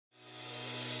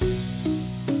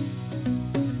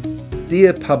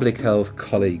Dear public health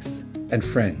colleagues and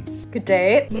friends. Good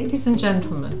day. Ladies and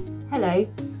gentlemen. Hello.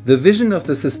 The vision of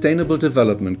the Sustainable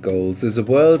Development Goals is a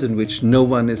world in which no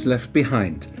one is left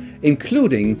behind,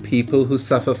 including people who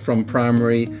suffer from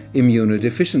primary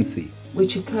immunodeficiency,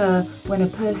 which occur when a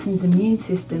person's immune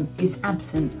system is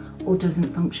absent or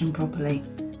doesn't function properly.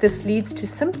 This leads to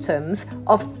symptoms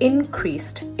of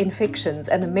increased infections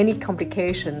and the many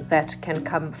complications that can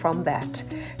come from that.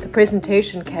 The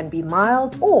presentation can be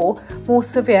mild or more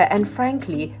severe and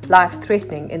frankly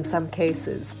life-threatening in some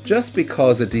cases. Just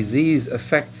because a disease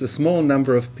affects a small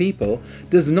number of people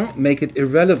does not make it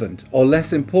irrelevant or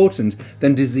less important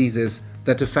than diseases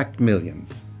that affect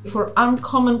millions. For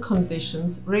uncommon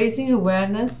conditions, raising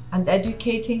awareness and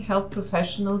educating health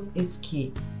professionals is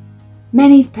key.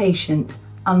 Many patients,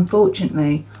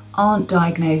 unfortunately, aren't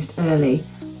diagnosed early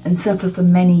and suffer for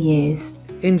many years.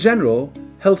 In general,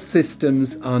 health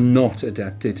systems are not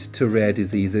adapted to rare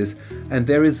diseases, and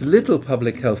there is little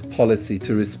public health policy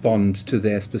to respond to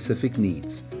their specific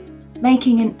needs.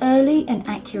 Making an early and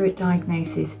accurate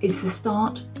diagnosis is the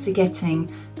start to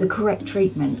getting the correct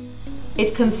treatment.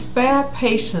 It can spare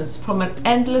patients from an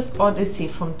endless odyssey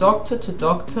from doctor to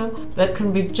doctor that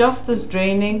can be just as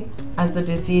draining as the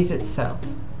disease itself.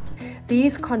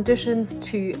 These conditions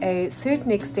to a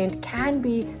certain extent can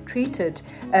be treated.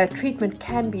 Treatment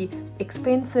can be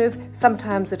expensive.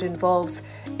 Sometimes it involves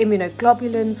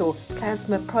immunoglobulins or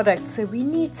plasma products. So we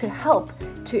need to help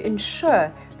to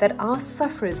ensure that our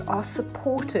sufferers are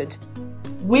supported.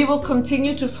 We will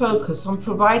continue to focus on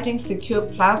providing secure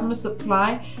plasma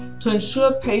supply to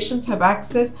ensure patients have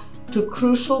access to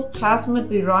crucial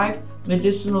plasma-derived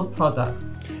medicinal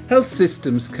products. Health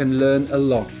systems can learn a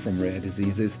lot from rare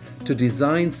diseases to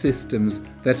design systems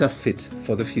that are fit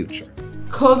for the future.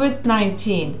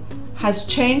 COVID-19 has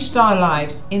changed our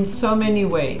lives in so many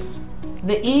ways.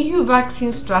 The EU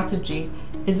vaccine strategy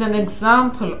is an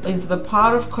example of the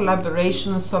power of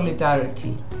collaboration and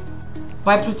solidarity.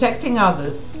 By protecting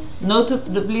others,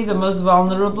 notably the most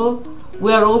vulnerable,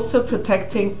 we are also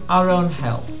protecting our own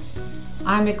health.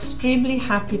 I'm extremely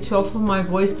happy to offer my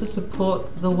voice to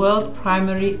support the World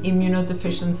Primary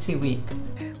Immunodeficiency Week,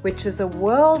 which is a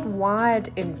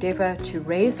worldwide endeavour to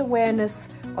raise awareness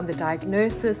on the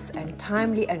diagnosis and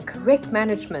timely and correct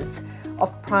management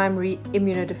of primary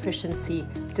immunodeficiency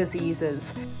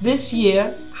diseases. This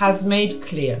year has made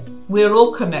clear we're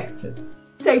all connected.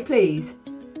 So please,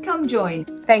 come join.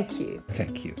 Thank you.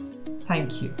 Thank you.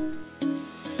 Thank you.